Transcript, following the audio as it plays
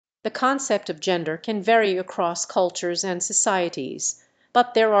The concept of gender can vary across cultures and societies,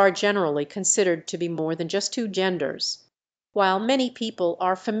 but there are generally considered to be more than just two genders. While many people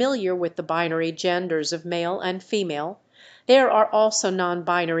are familiar with the binary genders of male and female, there are also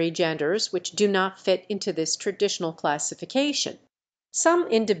non-binary genders which do not fit into this traditional classification. Some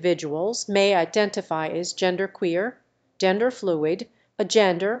individuals may identify as genderqueer, gender fluid,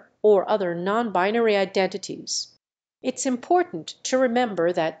 agender, or other non-binary identities. It's important to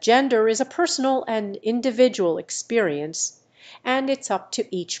remember that gender is a personal and individual experience, and it's up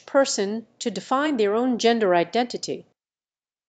to each person to define their own gender identity